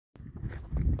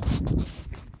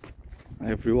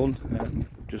Hi everyone,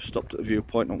 just stopped at the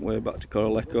viewpoint on the way back to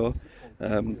Corralejo.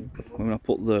 When I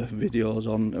put the videos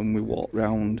on and we walked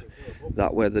round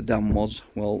that where the dam was,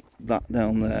 well, that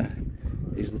down there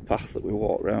is the path that we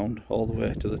walk round all the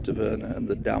way to the taverna, and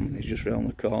the dam is just round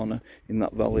the corner in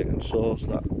that valley, and so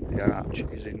that the arch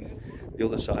is in the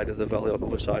other side of the valley, on the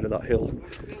other side of that hill.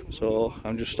 So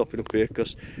I'm just stopping up here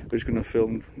because we're just going to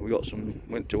film.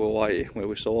 Went to Hawaii where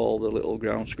we saw all the little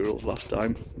ground squirrels last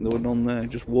time. There were none there,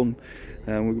 just one,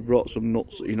 and we brought some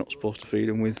nuts that you're not supposed to feed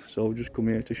them with, so we've just come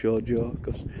here to show Joe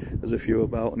because there's a few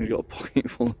about and he's got a pocket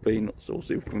full of peanuts, so we'll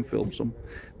see if we can film some.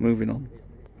 Moving on.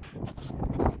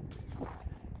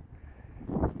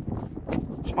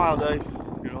 Smile, Dave,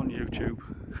 you're on YouTube.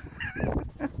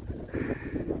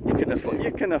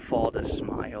 You can afford a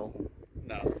smile.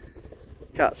 No.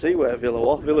 Can't see where Villa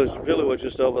was. Villa was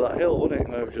just over that hill, wasn't it,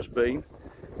 where we've just been.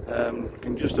 You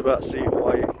can just about see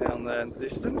Hawaii down there in the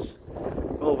distance.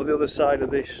 Over the other side of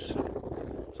this,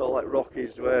 sort of like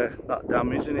Rockies, where that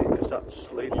dam is, isn't it? Because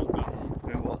that's leading.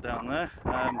 We walk down there,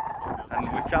 and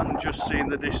we can just see in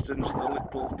the distance the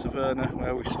little taverna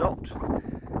where we stopped.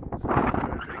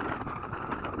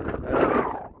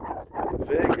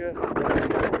 Vega.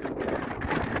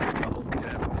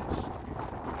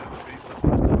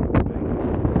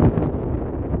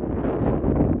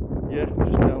 Yeah,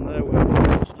 just down there where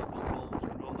the stops, the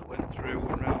road that went through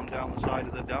and round down the side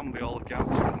of the dam by all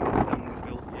accounts. And the dam was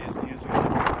built years and years ago.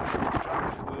 The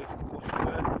track was washed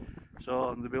away.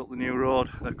 So they built the new road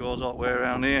that goes all the way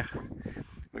around here,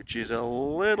 which is a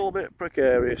little bit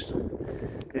precarious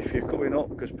if you're coming up,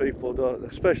 because people don't,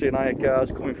 especially in hire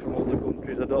cars coming from other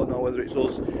countries. I don't know whether it's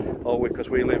us or because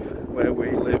we live where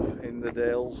we live in the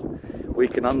Dales, we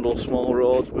can handle small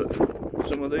roads, but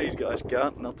some of these guys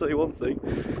can't. And I'll tell you one thing,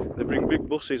 they bring big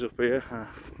buses up here.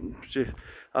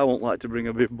 I won't like to bring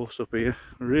a big bus up here,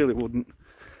 I really wouldn't.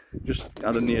 Just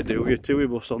had a near do with a TUI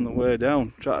bus on the way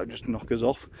down, try to just knock us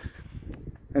off.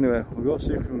 Anyway, we'll go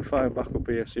see if we can find back up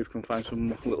here, see if we can find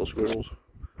some little squirrels.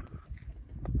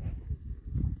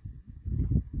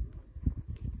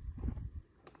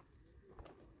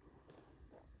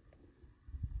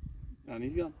 And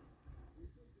he's gone.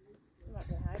 Might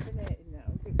be hibernating now.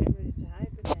 We're getting ready to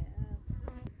hibernate.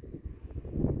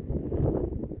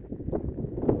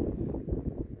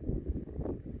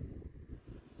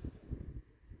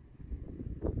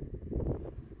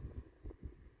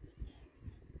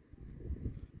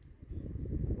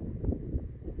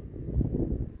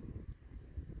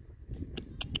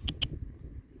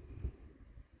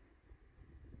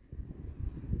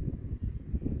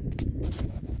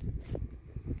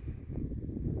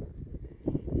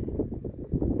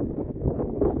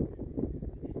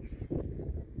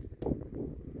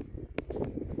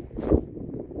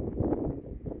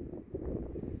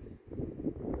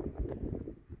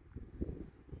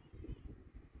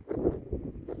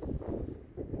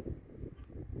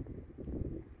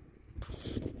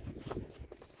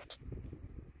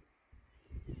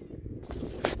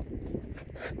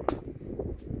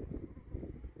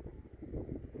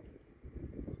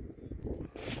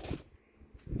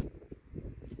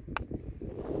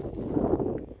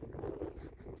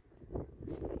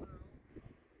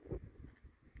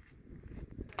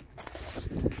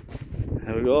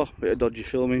 There we go, bit of dodgy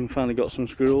filming, finally got some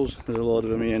squirrels. There's a load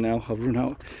of them here now. I've run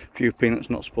out a few peanuts,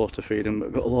 not supposed to feed them,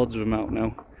 but got loads of them out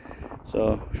now.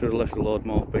 So should have left a load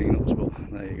more peanuts,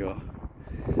 but there you go.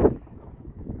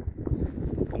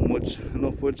 Onwards and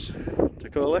upwards to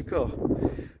Corralejo.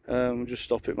 We'll just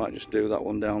stop it, might just do that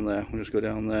one down there. We'll just go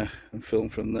down there and film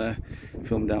from there,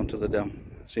 film down to the dam.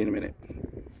 See you in a minute.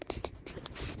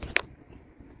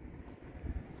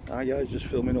 Hi guys, just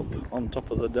filming up on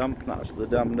top of the dam. That's the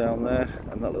dam down there,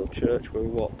 and that little church where we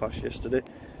walked past yesterday,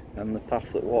 and the path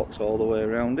that walks all the way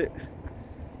around it.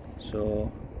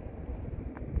 So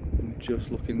I'm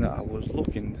just looking at, I was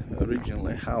looking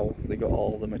originally how they got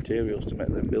all the materials to make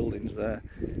them buildings there.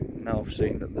 Now I've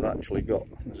seen that they've actually got,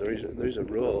 there is a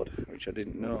road, which I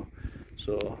didn't know.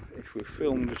 So if we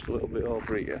film just a little bit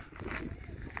over here,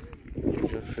 we'll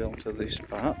just film to this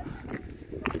part.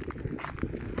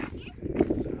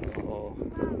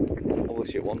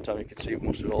 Obviously at one time you could see it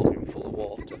must have all been full of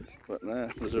water, but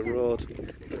there's a road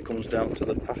that comes down to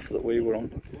the path that we were on.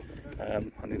 I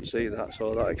didn't see that,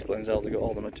 so that explains how they got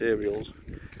all the materials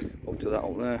up to that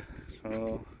up there.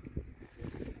 So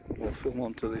we'll film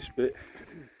onto this bit.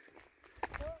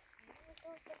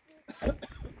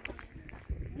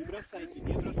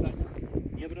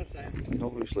 And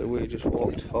obviously we just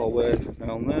walked our way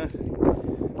down there,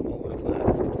 all the way there,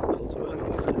 built to there.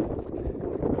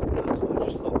 So I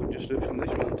just thought we'd just do it from this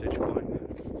vantage point.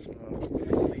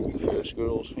 So,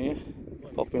 squirrels here,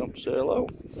 popping up to say hello.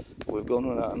 We've gone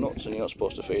run out of nuts and you're not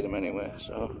supposed to feed them anyway,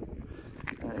 so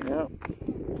there you go.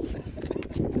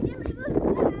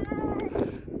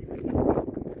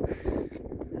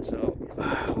 So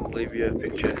I'll leave you a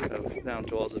picture of down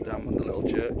towards the dam and the little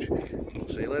church. We'll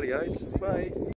see you later guys, bye.